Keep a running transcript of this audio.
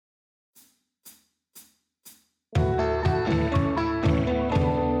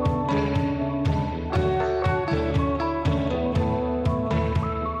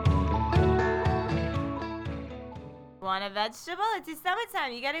vegetable. It's the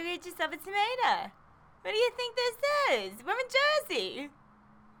summertime. You gotta go get yourself a tomato. What do you think this is? We're in Jersey.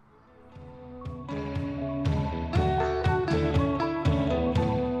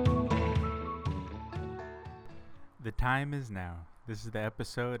 The time is now. This is the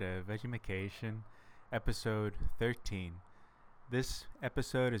episode of Vegemation, episode 13. This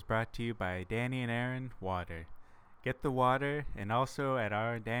episode is brought to you by Danny and Aaron Water. Get the water, and also at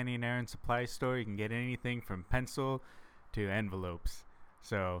our Danny and Aaron supply store, you can get anything from pencil to envelopes.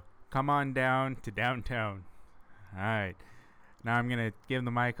 So come on down to downtown. Alright, now I'm going to give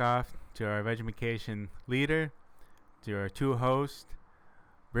the mic off to our Vegemation leader, to our two hosts,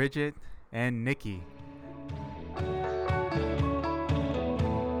 Bridget and Nikki.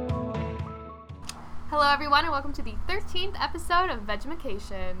 Hello everyone and welcome to the 13th episode of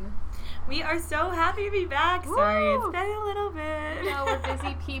Vegemation. We are so happy to be back. Woo! Sorry, it's been a little bit. You know, we're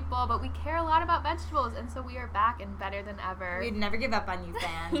busy people, but we care a lot about vegetables, and so we are back and better than ever. We'd never give up on you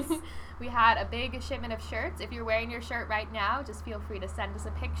fans. We had a big shipment of shirts. If you're wearing your shirt right now, just feel free to send us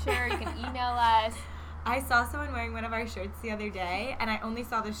a picture. You can email us. I saw someone wearing one of our shirts the other day, and I only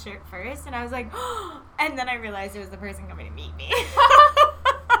saw the shirt first, and I was like, oh, and then I realized it was the person coming to meet me.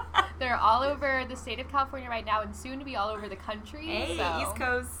 They're all over the state of California right now and soon to be all over the country. Hey, so East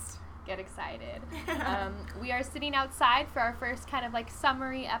Coast. Get excited. We are sitting outside for our first kind of like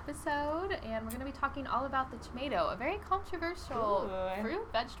summary episode, and we're going to be talking all about the tomato, a very controversial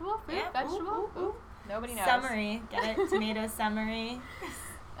vegetable. Ooh. Nobody knows. Summary. Get it? Tomato summary.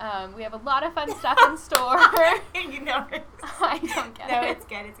 We have a lot of fun stuff in store. You know it. I don't get it. No, it's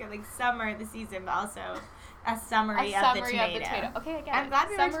good. It's good. Like summer, the season, but also a summary of the tomato. Okay, I get it. I'm glad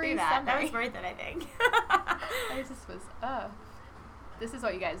we went through that. Summary. That was worth it, I think. This is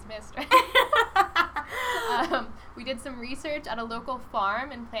what you guys missed, right? We did some research at a local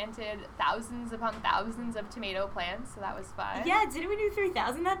farm and planted thousands upon thousands of tomato plants, so that was fun. Yeah, didn't we do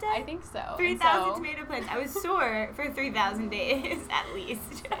 3,000 that day? I think so. 3,000 tomato plants. I was sore for 3,000 days, at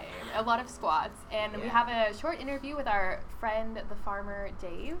least. Same. A lot of squats. And we have a short interview with our friend, the farmer,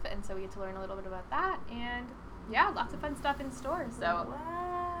 Dave, and so we get to learn a little bit about that. And, yeah, lots of fun stuff in store. So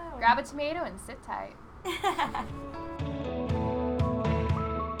grab a tomato and sit tight.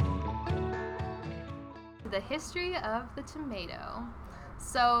 The history of the tomato.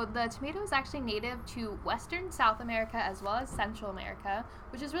 So the tomato is actually native to Western South America as well as Central America,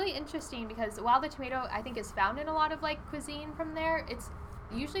 which is really interesting because while the tomato I think is found in a lot of like cuisine from there, it's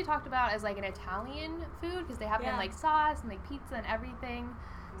usually talked about as like an Italian food because they have it in like sauce and like pizza and everything.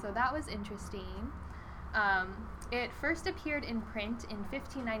 So that was interesting. It first appeared in print in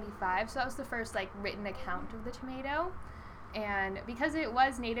 1595, so that was the first like written account of the tomato. And because it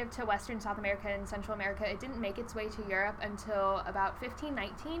was native to Western South America and Central America, it didn't make its way to Europe until about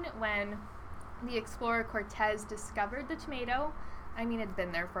 1519 when the explorer Cortez discovered the tomato. I mean, it'd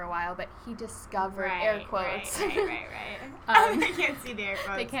been there for a while, but he discovered, air quotes. Right. They can't see the air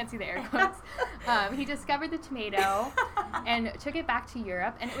quotes. They can't see the air quotes. He discovered the tomato and took it back to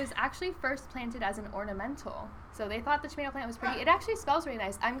Europe, and it was actually first planted as an ornamental. So they thought the tomato plant was pretty. It actually smells really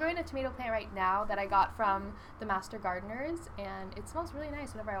nice. I'm growing a tomato plant right now that I got from the Master Gardeners, and it smells really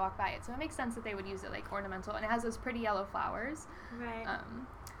nice whenever I walk by it. So it makes sense that they would use it like ornamental, and it has those pretty yellow flowers. Right.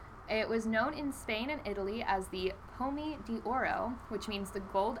 It was known in Spain and Italy as the Pomme d'Oro, which means the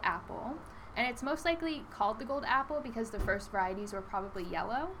gold apple. And it's most likely called the gold apple because the first varieties were probably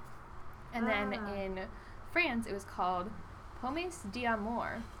yellow. And then in France, it was called Pommes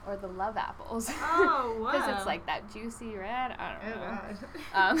d'amour, or the love apples. Oh, wow. Because it's like that juicy red. I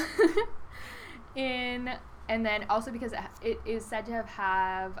don't know. And then also because it is said to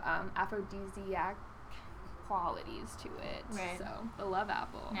have aphrodisiac qualities to it. Right. So the love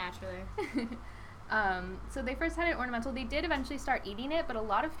apple. Naturally. So they first had it ornamental. They did eventually start eating it, but a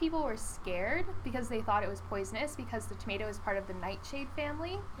lot of people were scared because they thought it was poisonous because the tomato is part of the nightshade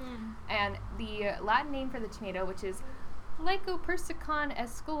family. And the Latin name for the tomato, which is Lycopersicon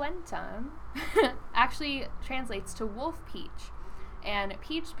esculentum, actually translates to wolf peach. And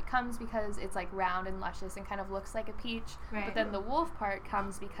peach comes because it's like round and luscious and kind of looks like a peach. Right. But then the wolf part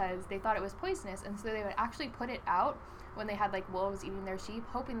comes because they thought it was poisonous, and so they would actually put it out when they had like wolves eating their sheep,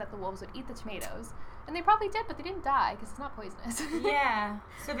 hoping that the wolves would eat the tomatoes. And they probably did, but they didn't die because it's not poisonous. Yeah.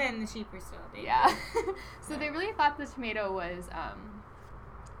 So then the sheep were still baby. Yeah. So they really thought the tomato was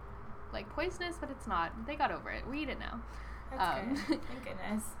like poisonous, but it's not. They got over it. We eat it now. That's good. Thank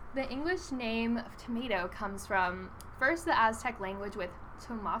goodness. The English name of tomato comes from first the Aztec language with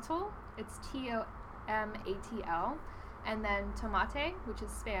tomatl, it's Tomatl, and then tomate, which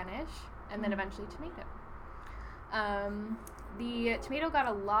is Spanish, and then eventually tomato. The tomato got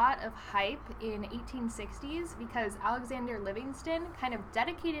a lot of hype in 1860s because Alexander Livingston kind of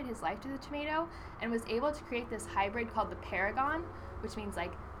dedicated his life to the tomato and was able to create this hybrid called the Paragon, which means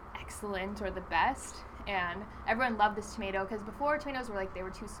like excellent or the best. And everyone loved this tomato because before tomatoes were like, they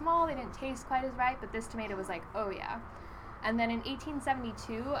were too small, they didn't taste quite as right, but this tomato was like, oh yeah. And then in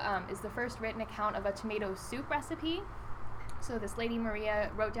 1872 is the first written account of a tomato soup recipe. So this lady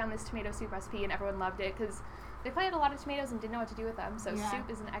Maria wrote down this tomato soup recipe and everyone loved it because they probably had a lot of tomatoes and didn't know what to do with them. So soup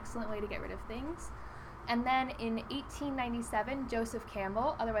is an excellent way to get rid of things. And then in 1897, Joseph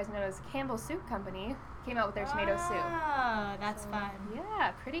Campbell, otherwise known as Campbell's Soup Company, came out with their tomato soup. Oh, that's fun.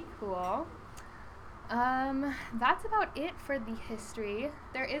 Yeah, pretty cool. That's about it for the history.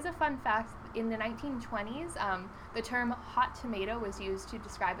 There is a fun fact. In the 1920s, the term hot tomato was used to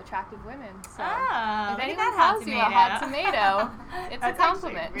describe attractive women. So if anyone calls you a hot tomato, it's a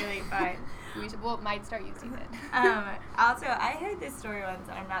compliment. Really fun. We might start using it. Also, I heard this story once,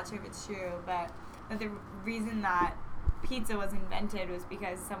 and I'm not sure if it's true, but the reason that pizza was invented was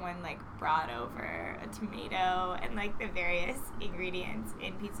because someone like brought over a tomato and like the various ingredients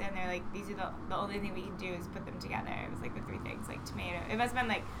in pizza, and they're like, these are the only thing we can do is put them together. It was like the three things, like tomato. It must have been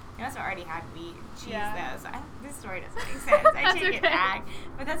like, they must have already had wheat and cheese though. So this story doesn't make sense. I take it back.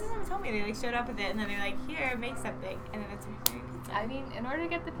 But that's what someone told me. They like showed up with it, and then they're like, here, make something, and then it's pizza. I mean, in order to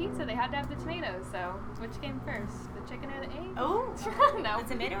get the pizza, they had to have the tomatoes. So which came first, the chicken or the egg? Oh, no, the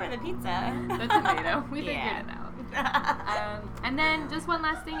tomato or the pizza? The tomato. We figured it out. And then just one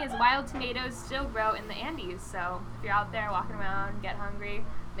last thing is wild tomatoes still grow in the Andes. So if you're out there walking around, get hungry,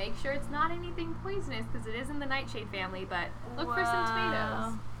 make sure it's not anything poisonous because it is in the nightshade family. But look for some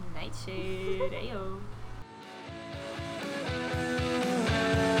tomatoes. Nightshade, ayo.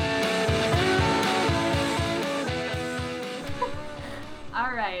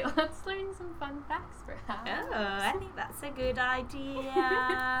 All right, let's learn some fun facts perhaps. Oh, I think that's a good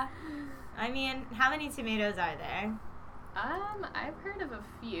idea. I mean, how many tomatoes are there? I've heard of a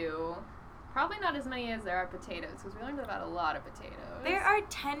few. Probably not as many as there are potatoes, because we learned about a lot of potatoes. There are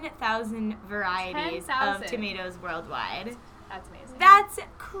 10,000 varieties 10,000 of tomatoes worldwide. That's amazing. That's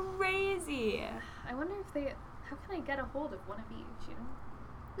crazy. I wonder if how can I get a hold of one of each, you know?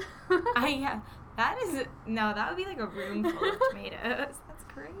 That would be like a room full of tomatoes. That's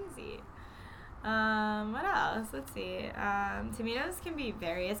crazy. What else? Let's see. Tomatoes can be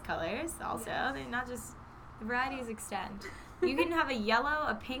various colors also. Yes. They're not just, the varieties extend. You can have a yellow,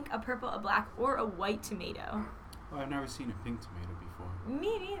 a pink, a purple, a black, or a white tomato. Oh, I've never seen a pink tomato before.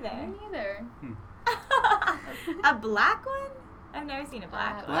 Me neither. Me neither. A black one? I've never seen a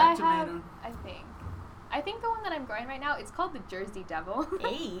black one. Black tomato? I think the one that I'm growing right now, it's called the Jersey Devil.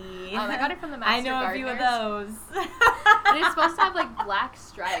 Hey. I got it from the Master Gardeners. I know a few of those. And it's supposed to have like black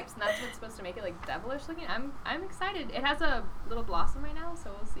stripes, and that's what's supposed to make it like devilish looking. I'm excited. It has a little blossom right now,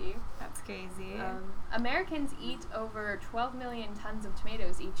 so we'll see. That's crazy. Americans eat over 12 million tons of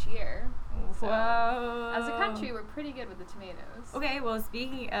tomatoes each year. So, whoa. as a country, we're pretty good with the tomatoes. Okay, well,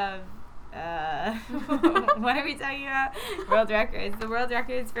 speaking of what are we talking about? World records. The world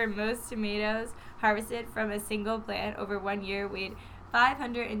records for most tomatoes harvested from a single plant over 1 year weighed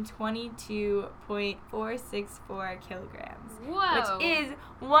 522.464 kilograms. Whoa. Which is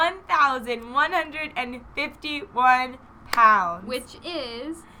 1,151 pounds. Which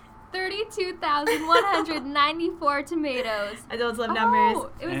is 32,194 tomatoes. Adults love numbers.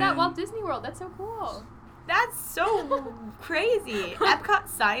 It was at Walt Disney World. That's so cool. That's so crazy. Epcot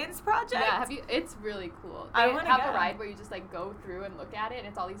Science Project? Yeah, it's really cool. They have a ride where you just like go through and look at it, and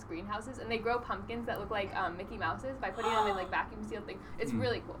it's all these greenhouses, and they grow pumpkins that look like Mickey Mouses by putting them in like vacuum sealed things. It's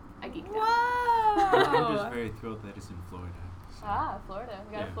really cool. I geeked out. Whoa! I'm just very thrilled that it's in Florida. So. Florida.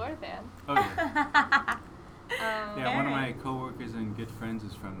 We got a Florida fan. Oh yeah. Yeah, one of my coworkers and good friends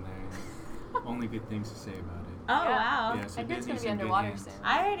is from there. Only good things to say about it. Oh wow! Yeah, so I heard it's gonna be underwater soon.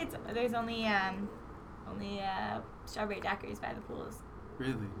 I heard there's only strawberry daiquiris by the pools.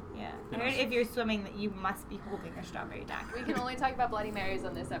 Really? Yeah. I heard if you're swimming that you must be holding a strawberry daiquiri. We can only talk about Bloody Marys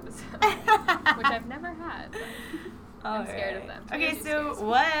on this episode, which I've never had. I'm scared of them. Okay, so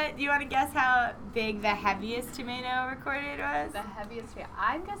what? Do you want to guess how big the heaviest tomato recorded was? The heaviest tomato?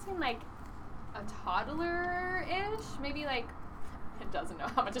 I'm guessing like a toddler-ish, maybe like, it doesn't know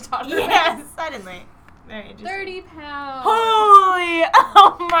how much a toddler is. Yes, suddenly. Very interesting. 30 pounds. Holy!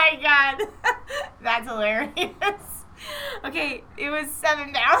 Oh my god. That's hilarious. Okay, it was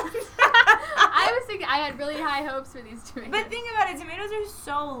 7 pounds. I was thinking I had really high hopes for these tomatoes. But think about it, tomatoes are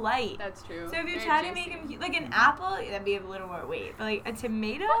so light. That's true. So if you Very try to juicy. make them like an apple, that'd be a little more weight. But like a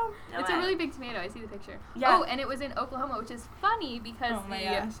tomato, no It's way. a really big tomato. I see the picture. Yeah. Oh, and it was in Oklahoma, which is funny because Oh my the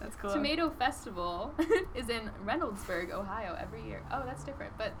gosh, that's cool. Tomato Festival is in Reynoldsburg, Ohio, every year. Oh, that's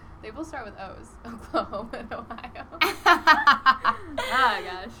different, but they will start with O's. Oklahoma and Ohio. Oh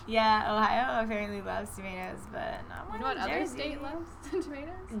gosh. Yeah, Ohio apparently loves tomatoes, but not You one know what in other Jersey. state loves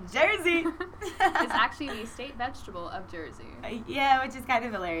tomatoes? Jersey. It's actually the state vegetable of Jersey. Yeah, which is kind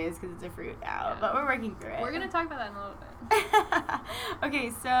of hilarious because it's a fruit now, Yeah. but we're working through it. We're gonna talk about that in a little bit. Okay,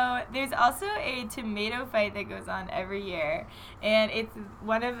 so there's also a tomato fight that goes on every year, and it's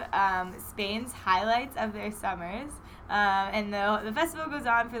one of Spain's highlights of their summers. And the festival goes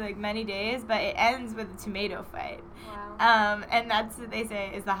on for like many days, but it ends with a tomato fight. Wow. And that's what they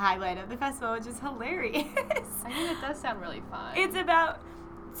say is the highlight of the festival, which is hilarious. I mean, it does sound really fun. It's about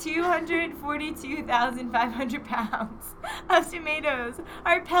 242,500 pounds of tomatoes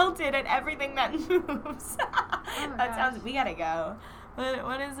are pelted at everything that moves. Oh That sounds. gosh. We gotta go.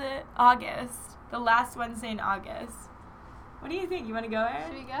 What is it? August. The last Wednesday in August. What do you think? You want to go, Should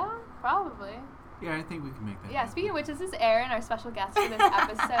Erin? we go? Probably. Yeah, I think we can make that. Yeah, happen. speaking of which, this is Aaron, our special guest for this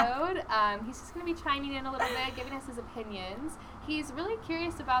episode. He's just going to be chiming in a little bit, giving us his opinions. He's really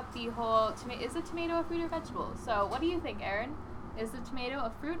curious about the whole, is a tomato a fruit or vegetable? So what do you think, Aaron? Is the tomato a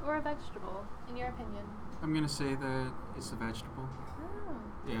fruit or a vegetable, in your opinion? I'm gonna say that it's a vegetable. Oh.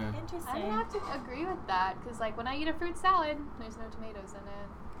 Yeah. Interesting. I'm going to have to agree with that, because like when I eat a fruit salad, there's no tomatoes in it.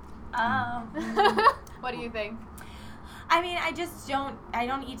 What do you think? I mean, I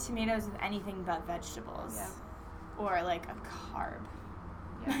don't eat tomatoes with anything but vegetables. Yeah. Or like a carb.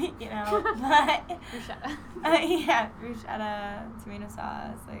 Yeah. You know? But, Bruschetta. yeah, bruschetta, tomato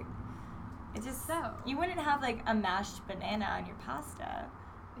sauce, like, it just, So. you wouldn't have like a mashed banana on your pasta.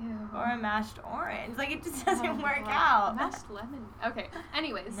 Ew. Or a mashed orange. Like, it just doesn't Oh, work wow. out. Mashed lemon. Okay.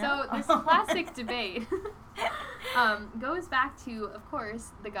 Anyway, No. so this classic debate goes back to, of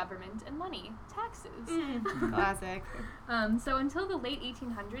course, the government and money, taxes. Classic. So until the late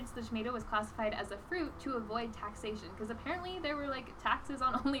 1800s, the tomato was classified as a fruit to avoid taxation, because apparently there were like taxes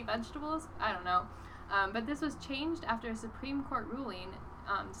on only vegetables. I don't know. But this was changed after a Supreme Court ruling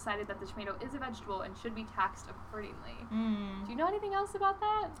decided that the tomato is a vegetable and should be taxed accordingly. Do you know anything else about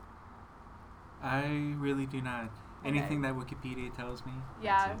that? I really do not. Anything that Wikipedia tells me.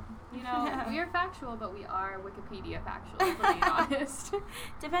 Yeah, That's it. you know, we are factual, but we are Wikipedia factual, if we're being honest.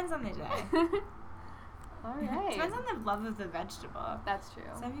 Depends on the day. All right. Depends on the love of the vegetable. That's true.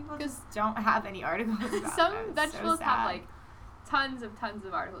 Some people 'Cause just don't have any articles about some them. It's vegetables so have sad. like tons of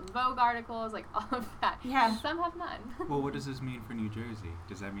articles, Vogue articles, like all of that. Yeah. And some have none. Well, what does this mean for New Jersey?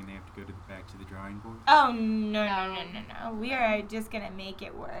 Does that mean they have to go back to the drawing board? Oh, no. We are just going to make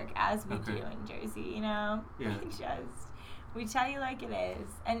it work as we Okay. do in Jersey, you know? Yeah. We tell you like it is.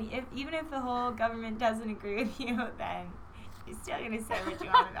 And even if the whole government doesn't agree with you, then you're still going to say what you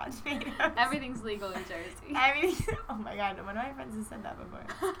want about tomatoes. Everything's legal in Jersey. Everything. Oh my God, one of my friends has said that before.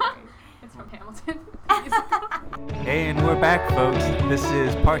 It's scary. It's from Hamilton. Hey, and we're back, folks. This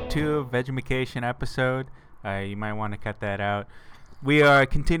is part 2 of Vegetamication episode. You might want to cut that out. We are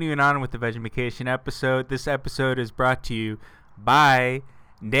continuing on with the Vegetamication episode. This episode is brought to you by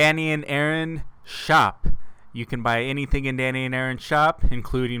Danny and Aaron Shop. You can buy anything in Danny and Aaron Shop,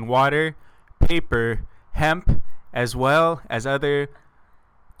 including water, paper, hemp, as well as other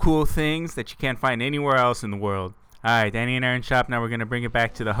cool things that you can't find anywhere else in the world. All right, Danny and Aaron Shop. Now we're going to bring it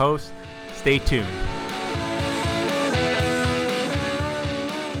back to the host. Stay tuned.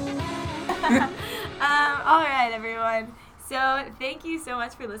 All right, everyone. So thank you so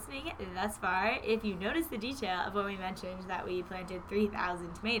much for listening thus far. If you noticed the detail of when we mentioned that we planted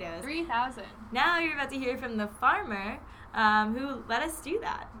 3,000 tomatoes, 3,000. now you're about to hear from the farmer who let us do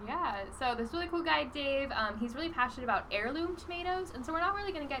that. Yeah, so this really cool guy, Dave, he's really passionate about heirloom tomatoes, and so we're not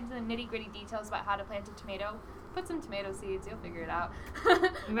really going to get into the nitty-gritty details about how to plant a tomato. Put some tomato seeds, you'll figure it out.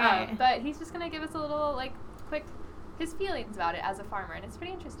 Right. But he's just going to give us a little, quick, his feelings about it as a farmer, and it's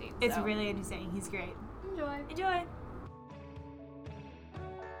pretty interesting. It's so really interesting. He's great. Enjoy. Enjoy.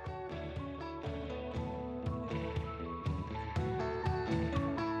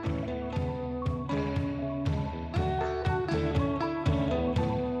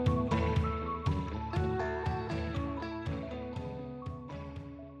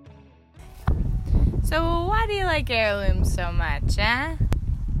 So why do you like heirlooms so much, eh?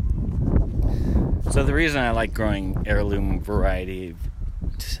 So the reason I like growing heirloom variety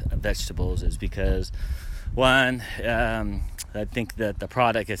of vegetables is because, one, I think that the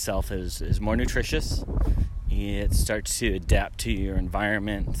product itself is more nutritious, it starts to adapt to your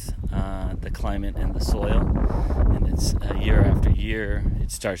environment, the climate and the soil, and it's year after year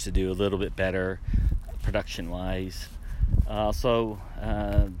it starts to do a little bit better production-wise. Also,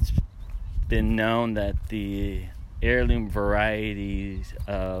 it's been known that the heirloom varieties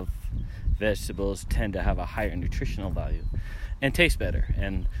of vegetables tend to have a higher nutritional value and taste better,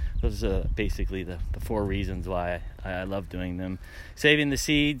 and those are basically the 4 reasons why I love doing them. Saving the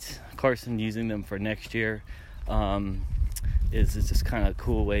seeds, of course, and using them for next year is just kind of a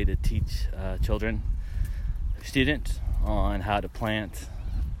cool way to teach students on how to plant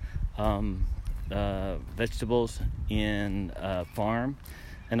vegetables in a farm,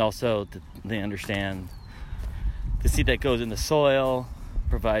 and also they understand the seed that goes in the soil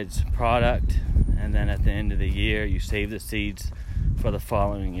provides product, and then at the end of the year you save the seeds for the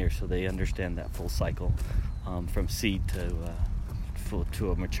following year, so they understand that full cycle from seed to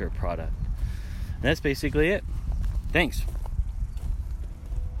a mature product. And that's basically it. Thanks.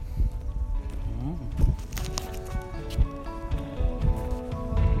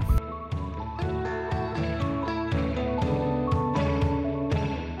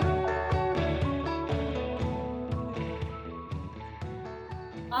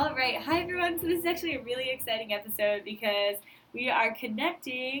 All right. Hi, everyone. So this is actually a really exciting episode because we are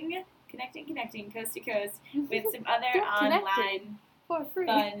connecting coast to coast with some other online for free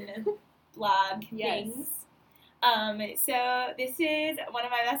fun blog things. So this is one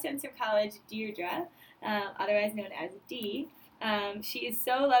of my best friends from college, Deirdre, otherwise known as Dee. She is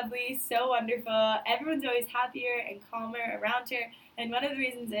so lovely, so wonderful. Everyone's always happier and calmer around her. And one of the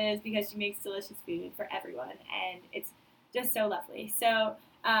reasons is because she makes delicious food for everyone. And it's just so lovely. So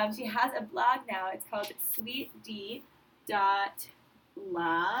she has a blog now. It's called sweetd.blog.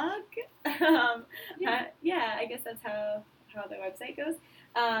 I guess that's how the website goes.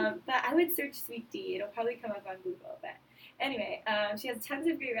 But I would search Sweet D. It'll probably come up on Google. But anyway, she has tons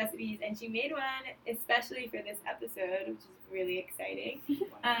of great recipes, and she made one especially for this episode, which is really exciting.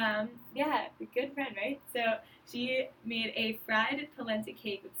 A good friend, right? So she made a fried polenta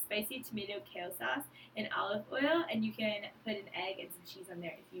cake with spicy tomato kale sauce and olive oil, and you can put an egg and some cheese on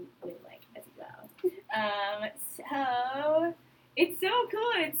there if you would like as well. So it's so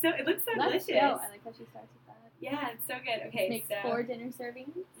cool. It looks so delicious. Go. I like how she starts with that. Yeah, it's so good. Okay, makes 4 dinner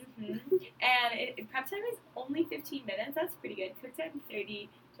servings. Mm-hmm. And prep time is only 15 minutes. That's pretty good. Cook time 30,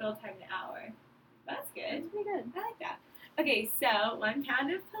 total time an hour. That's good. That's pretty good. I like that. Okay, so 1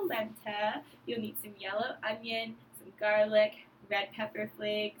 pound of polenta. You'll need some yellow onion, some garlic, red pepper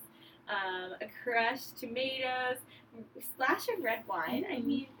flakes, a crushed tomatoes, a splash of red wine. I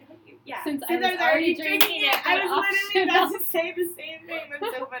mean, yeah. Since I was already drinking it, I was literally about to say the same thing.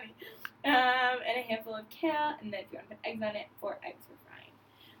 That's so funny. And a handful of kale, and then if you want to put eggs on it, 4 eggs for frying.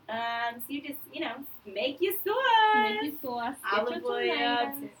 So you just, make your sauce. Olive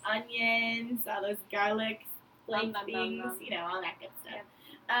oil, onions, all those garlic flake things, all that good stuff.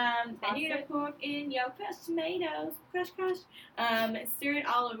 Then you're going to pour in your crushed tomatoes, crush. Stir it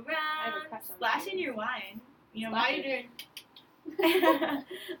all around, splash in your wine. While you're doing turn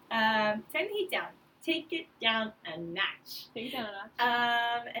the heat down. Take it down a notch.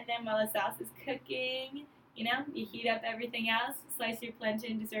 And then while the sauce is cooking, you heat up everything else. Slice your polenta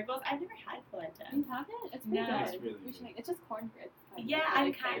into circles. I've never had polenta. You haven't? It's pretty good. It's really good. It's just cornbread.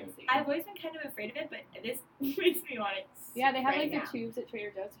 I've always been kind of afraid of it, but this makes me want it. Yeah, they have the tubes at Trader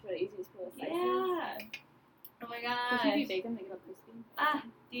Joe's, which are the easiest for the slices. Yeah. Oh my gosh. If you bake them, they get up crispy.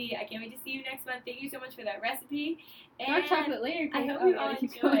 Dee, I can't wait to see you next month. Thank you so much for that recipe. And our chocolate layer cake. I hope you all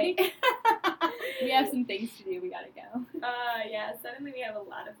enjoy. We have some things to do. We gotta go. Yeah. Suddenly we have a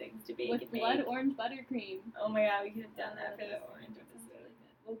lot of things to bake. With blood orange buttercream. Oh my god, we could have done that for the orange episode.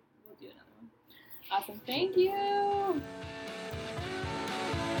 Really good. We'll do another one. Awesome. Thank you.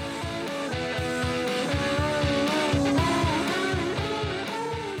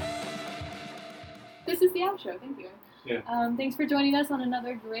 This is the outro. Thank you. Yeah. Thanks for joining us on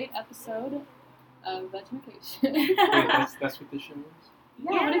another great episode of Vegetacation. Wait, that's what the show is?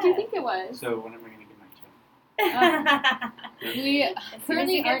 Yeah. What did you think it was? So when am I going to get my check? We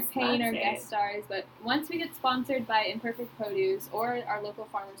currently aren't paying our guest stars, but once we get sponsored by Imperfect Produce or our local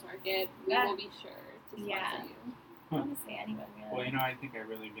farmers market, we will be sure to sponsor you. Honestly, anyone really. Well, I think I'm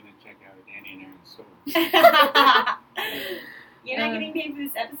really going to check out Danny and Aaron's store. You're not getting paid for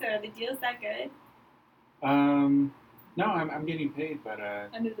this episode. Are the deals that good? No, I'm getting paid, but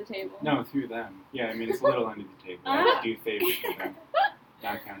under the table. No, through them. Yeah, I mean it's a little under the table. I do favors for them,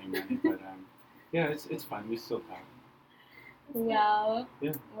 not counting money, but yeah, it's fun. We still talk. Well,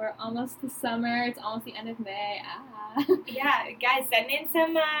 we're almost to summer. It's almost the end of May. Yeah, guys, send in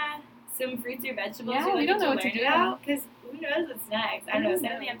some some fruits or vegetables Yeah, you're we looking don't know to what to learn do. about? Because who knows what's next? I don't know. Who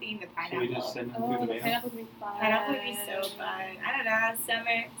Suddenly knows? I'm thinking the Should pineapple. we just send them Oh, through the the mail? pineapple would be fun. Pineapple would be so fun. I don't know.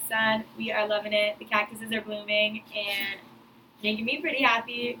 Summer, sun, we are loving it. The cactuses are blooming and making me pretty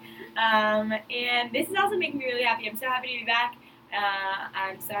happy. And this is also making me really happy. I'm so happy to be back.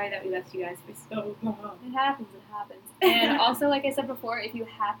 I'm sorry that we left you guys for so long. It happens. And also, like I said before, if you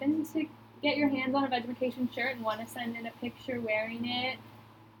happen to get your hands on a Vegetation shirt and want to send in a picture wearing it,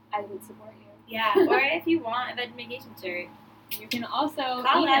 I would support you. Yeah, or if you want a Vegetation shirt, You can also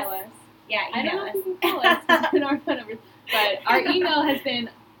Call email us. us. yeah, I don't email know us. if you can call us because we don't have phone numbers, but our email has been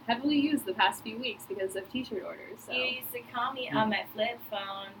heavily used the past few weeks because of T-shirt orders. So, You used to call me on my flip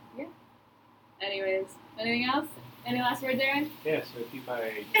phone. anyways, anything else? Any last words, Aaron? Yeah, so if you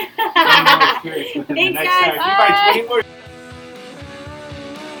buy 20 more shirts within the Thanks, next guys. time, if you buy 20 more